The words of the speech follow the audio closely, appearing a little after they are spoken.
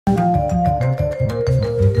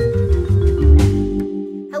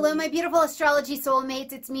beautiful astrology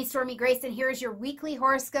soulmates. It's me, Stormie Grace, and here's your weekly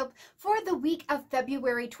horoscope for the week of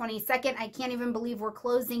February 22nd. I can't even believe we're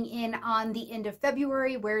closing in on the end of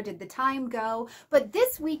February. Where did the time go? But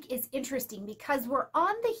this week is interesting because we're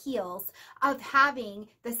on the heels of having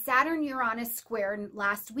the Saturn-Uranus square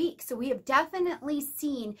last week. So we have definitely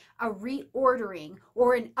seen a reordering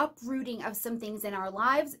or an uprooting of some things in our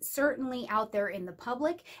lives, certainly out there in the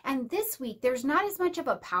public. And this week, there's not as much of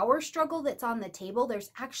a power struggle that's on the table.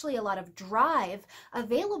 There's actually a lot of drive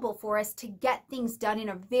available for us to get things done in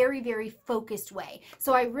a very, very focused way.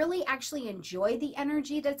 So I really actually enjoy the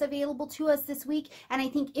energy that's available to us this week. And I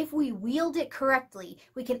think if we wield it correctly,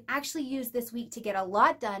 we can actually use this week to get a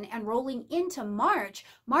lot done. And rolling into March,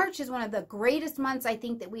 March is one of the greatest months I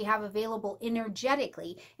think that we have available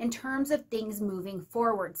energetically in terms of things moving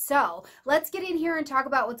forward. So let's get in here and talk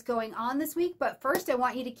about what's going on this week. But first, I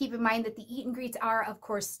want you to keep in mind that the eat and greets are, of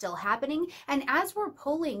course, still happening. And as we're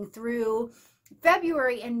pulling through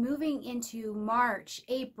February and moving into March,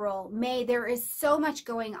 April, May, there is so much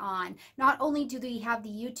going on. Not only do we have the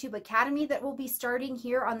YouTube Academy that will be starting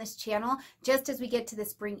here on this channel just as we get to the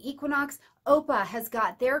spring equinox, OPA has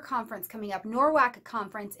got their conference coming up. Norwalk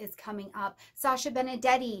conference is coming up. Sasha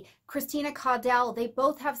Benedetti, Christina Caudell, they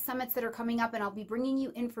both have summits that are coming up, and I'll be bringing you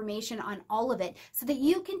information on all of it so that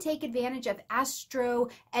you can take advantage of astro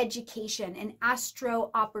education and astro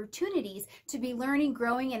opportunities to be learning,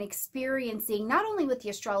 growing, and experiencing not only with the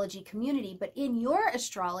astrology community, but in your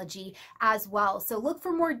astrology as well. So look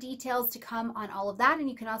for more details to come on all of that, and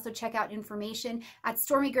you can also check out information at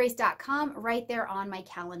stormiegrace.com right there on my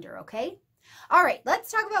calendar, okay? All right,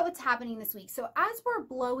 let's talk about what's happening this week. So as we're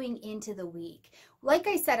blowing into the week, like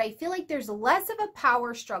I said, I feel like there's less of a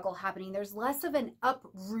power struggle happening. There's less of an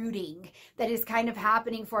uprooting that is kind of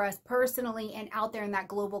happening for us personally and out there in that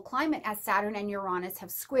global climate as Saturn and Uranus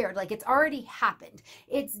have squared. Like it's already happened.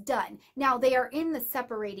 It's done. Now they are in the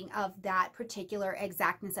separating of that particular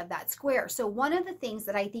exactness of that square. So one of the things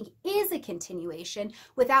that I think is a continuation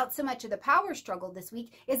without so much of the power struggle this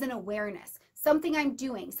week is an awareness. Something I'm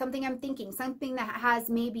doing, something I'm thinking, something that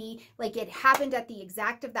has maybe like it happened at the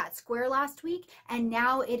exact of that square last week, and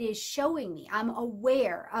now it is showing me. I'm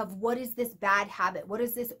aware of what is this bad habit? What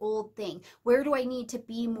is this old thing? Where do I need to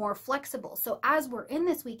be more flexible? So as we're in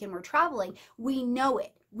this week and we're traveling, we know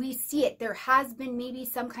it. We see it. There has been maybe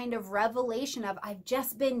some kind of revelation of I've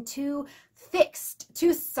just been too fixed,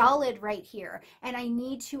 too solid right here, and I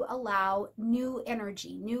need to allow new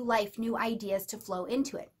energy, new life, new ideas to flow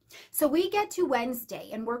into it. So we get to Wednesday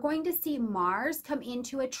and we're going to see Mars come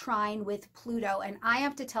into a trine with Pluto. And I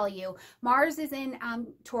have to tell you, Mars is in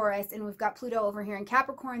Taurus and we've got Pluto over here in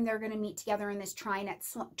Capricorn. They're going to meet together in this trine at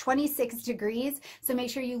 26 degrees. So make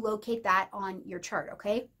sure you locate that on your chart,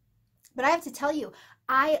 okay? But I have to tell you,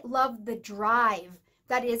 I love the drive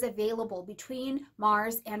that is available between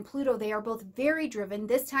Mars and Pluto. They are both very driven.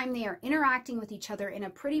 This time they are interacting with each other in a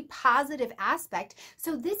pretty positive aspect.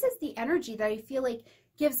 So this is the energy that I feel like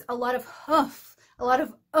gives a lot of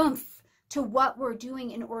oomph to what we're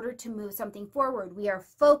doing in order to move something forward. We are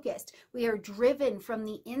focused. We are driven from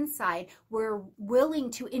the inside. We're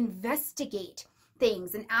willing to investigate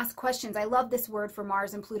things and ask questions. I love this word for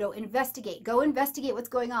Mars and Pluto, investigate. Go investigate what's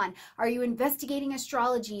going on. Are you investigating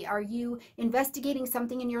astrology? Are you investigating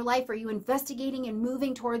something in your life? Are you investigating and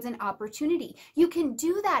moving towards an opportunity? You can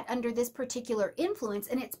do that under this particular influence,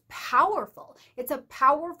 and it's powerful. It's a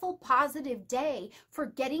powerful, positive day for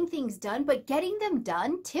getting things done, but getting them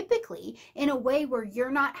done typically in a way where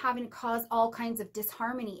you're not having to cause all kinds of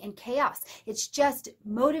disharmony and chaos. It's just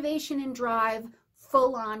motivation and drive,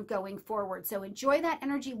 full on going forward. So enjoy that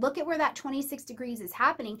energy. Look at where that 26 degrees is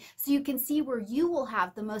happening so you can see where you will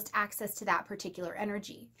have the most access to that particular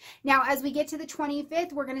energy. Now, as we get to the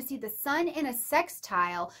 25th, we're going to see the sun in a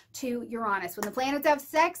sextile to Uranus. When the planets have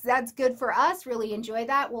sex, that's good for us. Really enjoy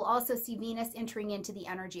that. We'll also see Venus entering into the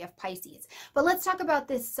energy of Pisces. But let's talk about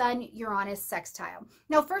this sun-Uranus sextile.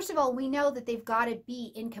 Now, first of all, we know that they've got to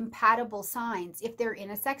be in compatible signs if they're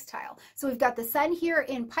in a sextile. So we've got the sun here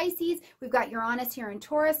in Pisces. We've got Uranus here in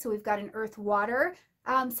Taurus, so we've got an earth-water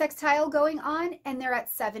sextile going on, and they're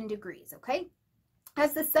at 7 degrees, okay?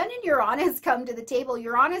 As the sun and Uranus come to the table,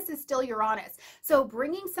 Uranus is still Uranus. So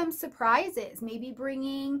bringing some surprises, maybe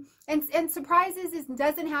bringing, and surprises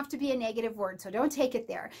doesn't have to be a negative word, so don't take it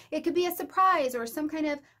there. It could be a surprise or some kind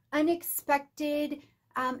of unexpected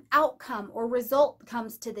outcome or result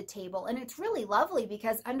comes to the table. And it's really lovely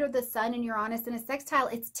because under the sun and Uranus in a sextile,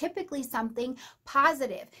 it's typically something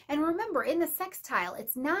positive. And remember, in the sextile,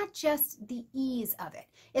 it's not just the ease of it.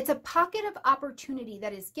 It's a pocket of opportunity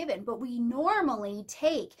that is given, but we normally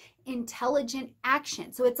take intelligent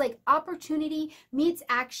action. So it's like opportunity meets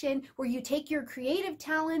action, where you take your creative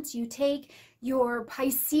talents, you take your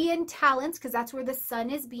Piscean talents, because that's where the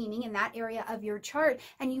sun is beaming in that area of your chart,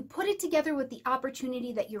 and you put it together with the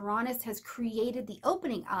opportunity that Uranus has created the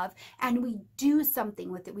opening of, and we do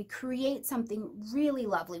something with it. We create something really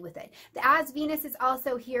lovely with it. As Venus is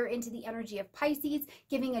also here into the energy of Pisces,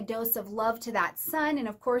 giving a dose of love to that sun, and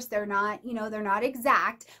of course they're not, they're not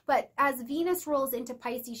exact, but as Venus rolls into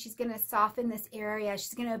Pisces, she's going to soften this area.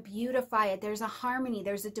 She's going to beautify it. There's a harmony.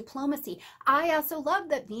 There's a diplomacy. I also love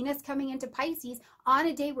that Venus coming into Pisces on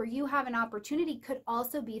a day where you have an opportunity could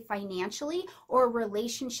also be financially or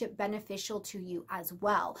relationship beneficial to you as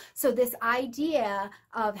well. So this idea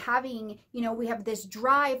of having, we have this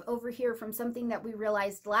drive over here from something that we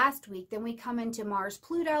realized last week, then we come into Mars,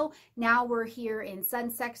 Pluto. Now we're here in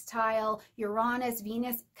Sun sextile, Uranus,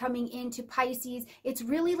 Venus coming into Pisces. It's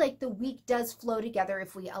really like the week does flow together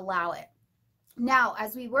if we allow it. Now,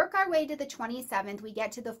 as we work our way to the 27th, we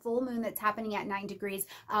get to the full moon that's happening at 9 degrees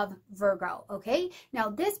of Virgo, okay? Now,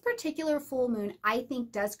 this particular full moon, I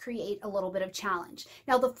think, does create a little bit of challenge.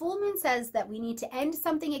 Now, the full moon says that we need to end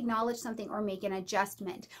something, acknowledge something, or make an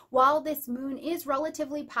adjustment. While this moon is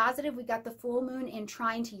relatively positive, we got the full moon in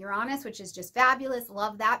trine to Uranus, which is just fabulous.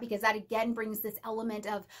 Love that, because that, again, brings this element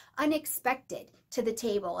of unexpected to the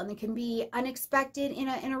table, and it can be unexpected in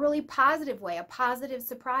a really positive way. A positive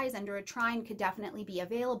surprise under a trine could definitely be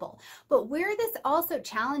available. But where this also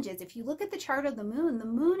challenges, if you look at the chart of the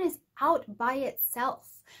moon is out by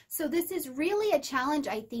itself. So this is really a challenge,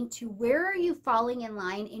 I think, to where are you falling in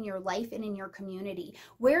line in your life and in your community?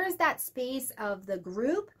 Where is that space of the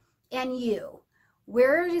group and you?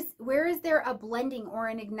 Where is there a blending or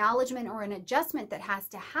an acknowledgement or an adjustment that has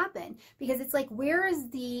to happen? Because it's like, where's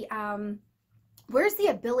the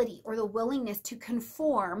ability or the willingness to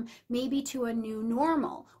conform maybe to a new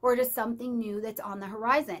normal or to something new that's on the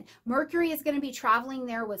horizon? Mercury is going to be traveling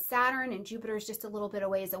there with Saturn, and Jupiter is just a little bit a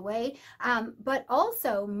ways away. But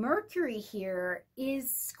also Mercury here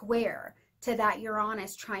is square to that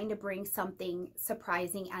Uranus, trying to bring something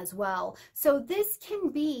surprising as well. So this can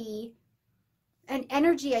be an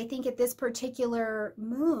energy, I think, at this particular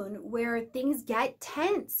moon where things get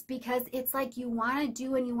tense, because it's like you want to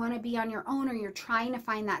do and you want to be on your own, or you're trying to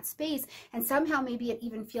find that space, and somehow maybe it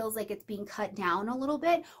even feels like it's being cut down a little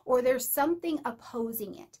bit, or there's something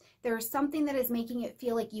opposing it. There's something that is making it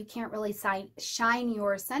feel like you can't really shine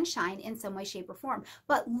your sunshine in some way, shape, or form.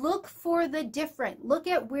 But look for the different. Look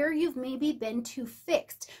at where you've maybe been too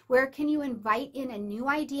fixed. Where can you invite in a new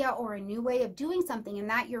idea or a new way of doing something? And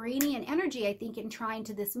that Uranian energy, I think, in trine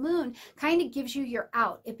to this moon, kind of gives you your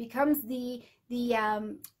out. It becomes the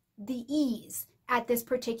ease at this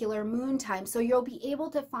particular moon time, so you'll be able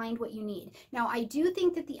to find what you need. Now, I do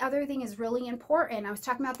think that the other thing is really important. I was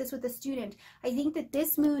talking about this with a student. I think that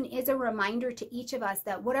this moon is a reminder to each of us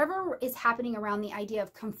that whatever is happening around the idea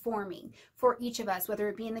of conforming for each of us, whether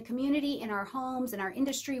it be in the community, in our homes, in our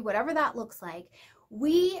industry, whatever that looks like,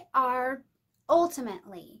 we are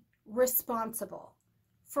ultimately responsible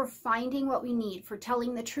for finding what we need, for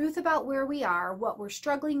telling the truth about where we are, what we're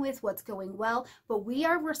struggling with, what's going well, but we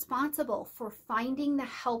are responsible for finding the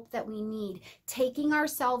help that we need, taking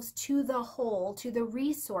ourselves to the whole, to the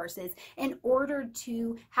resources, in order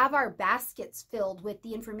to have our baskets filled with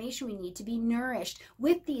the information we need to be nourished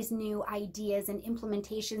with these new ideas and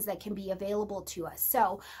implementations that can be available to us.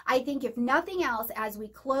 So I think, if nothing else, as we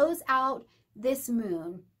close out this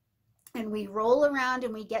moon, and we roll around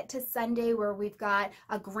and we get to Sunday, where we've got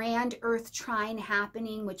a grand earth trine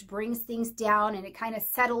happening, which brings things down and it kind of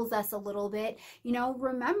settles us a little bit.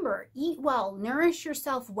 Remember, eat well, nourish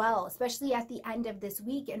yourself well, especially at the end of this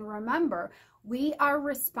week. And remember, we are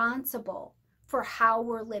responsible for how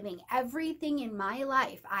we're living. Everything in my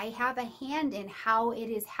life, I have a hand in how it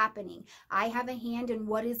is happening. I have a hand in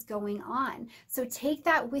what is going on. So take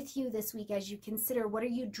that with you this week as you consider, what are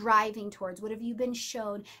you driving towards? What have you been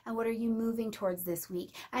shown? And what are you moving towards this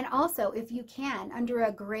week? And also, if you can, under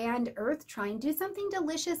a grand earth trine, do something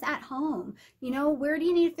delicious at home. Where do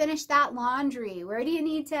you need to finish that laundry? Where do you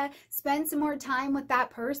need to spend some more time with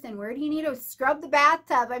that person? Where do you need to scrub the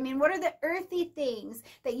bathtub? I mean, what are the earthy things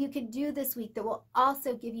that you could do this week that will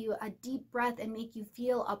also give you a deep breath and make you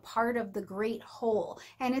feel a part of the great whole?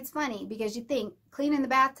 And it's funny, because you think cleaning the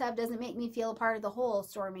bathtub doesn't make me feel a part of the whole,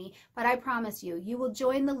 Stormie, but I promise you, you will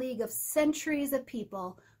join the league of centuries of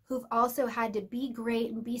people who've also had to be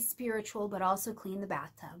great and be spiritual, but also clean the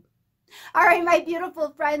bathtub. All right, my beautiful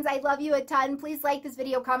friends, I love you a ton. Please like this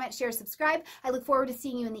video, comment, share, subscribe. I look forward to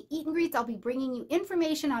seeing you in the Eat and Greets. I'll be bringing you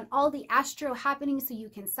information on all the astro happenings so you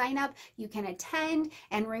can sign up, you can attend.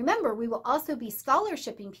 And remember, we will also be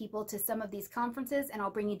scholarshiping people to some of these conferences, and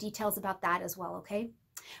I'll bring you details about that as well, okay?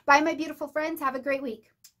 Bye, my beautiful friends. Have a great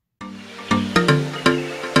week.